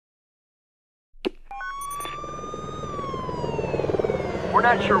We're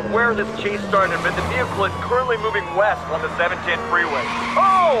not sure where this chase started, but the vehicle is currently moving west on the 710 freeway.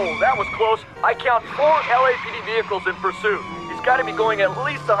 Oh, that was close. I count 4 LAPD vehicles in pursuit. He's got to be going at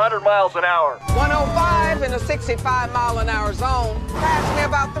least 100 miles an hour. 105 in a 65-mile-an-hour zone. Passed me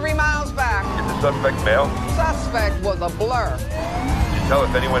about 3 miles back. Is the suspect male? Suspect was a blur. Can you tell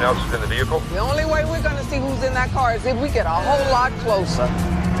if anyone else is in the vehicle? The only way we're going to see who's in that car is if we get a whole lot closer.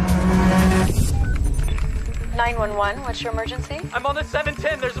 911, what's your emergency? I'm on the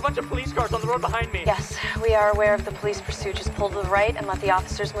 710. There's a bunch of police cars on the road behind me. Yes, we are aware of the police pursuit. Just pull to the right and let the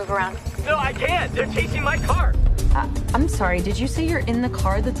officers move around. No, I can't. They're chasing my car. I'm sorry, did you say you're in the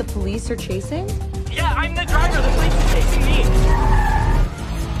car that the police are chasing? Yeah, I'm the driver. The police are chasing me.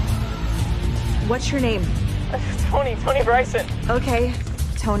 What's your name? Tony Bryson. Okay,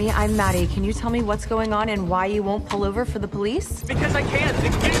 Tony, I'm Maddie. Can you tell me what's going on and why you won't pull over for the police? Because I can't. The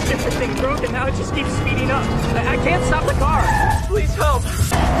gear shifter thing broke and now it just keeps speeding up. I can't stop the car. Please help.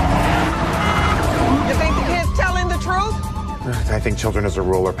 You think the kid's telling the truth? I think children as a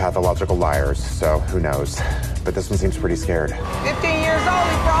rule are pathological liars, so who knows. But this one seems pretty scared. 15 years old,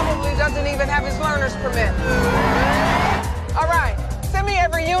 he probably doesn't even have his learner's permit. All right, send me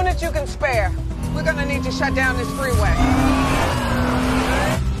every unit you can spare. We're gonna need to shut down this freeway.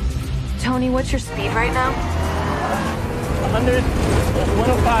 Tony, what's your speed right now? 100,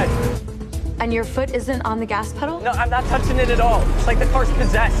 105. And your foot isn't on the gas pedal? No, I'm not touching it at all. It's like the car's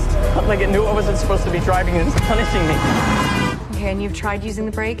possessed. Like it knew I wasn't supposed to be driving and it's punishing me. Okay, and you've tried using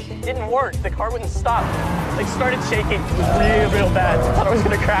the brake? It didn't work. The car wouldn't stop. Like started shaking. It was real bad. I thought I was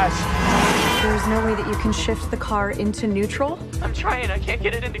gonna crash. There's no way that you can shift the car into neutral? I'm trying. I can't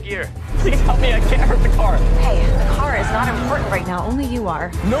get it into gear. Please help me. I can't hurt the car. Hey, the car is not important right now. Only you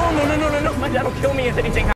are. No. My dad will kill me if anything happens.